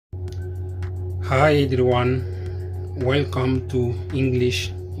Hi everyone, welcome to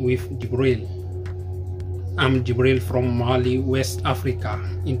English with Jibril. I'm Jibril from Mali, West Africa.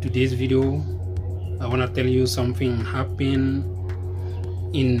 In today's video, I want to tell you something happened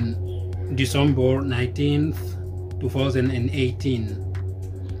in December 19th, 2018.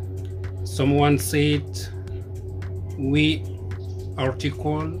 Someone said we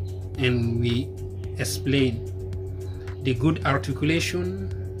article and we explain. The good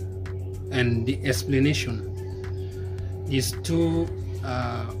articulation and the explanation. These two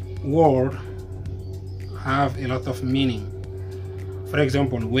words have a lot of meaning. For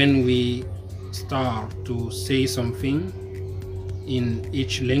example, when we start to say something in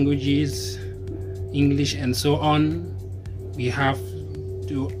each languages, English and so on, we have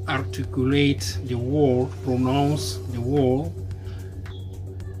to articulate the word, pronounce the word,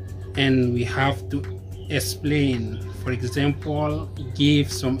 and we have to explain. For example,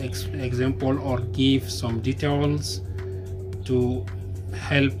 give some example or give some details to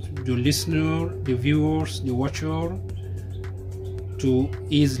help the listener, the viewers, the watcher to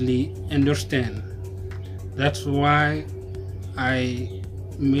easily understand. That's why I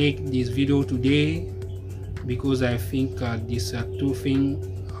make this video today, because I think these two things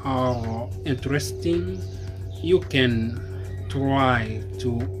are interesting. You can try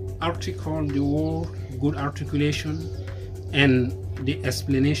to article the word, good articulation, and the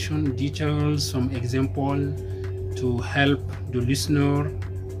explanation, details, some example to help the listener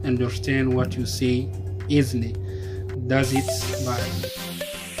understand what you say easily. That's it. Bye.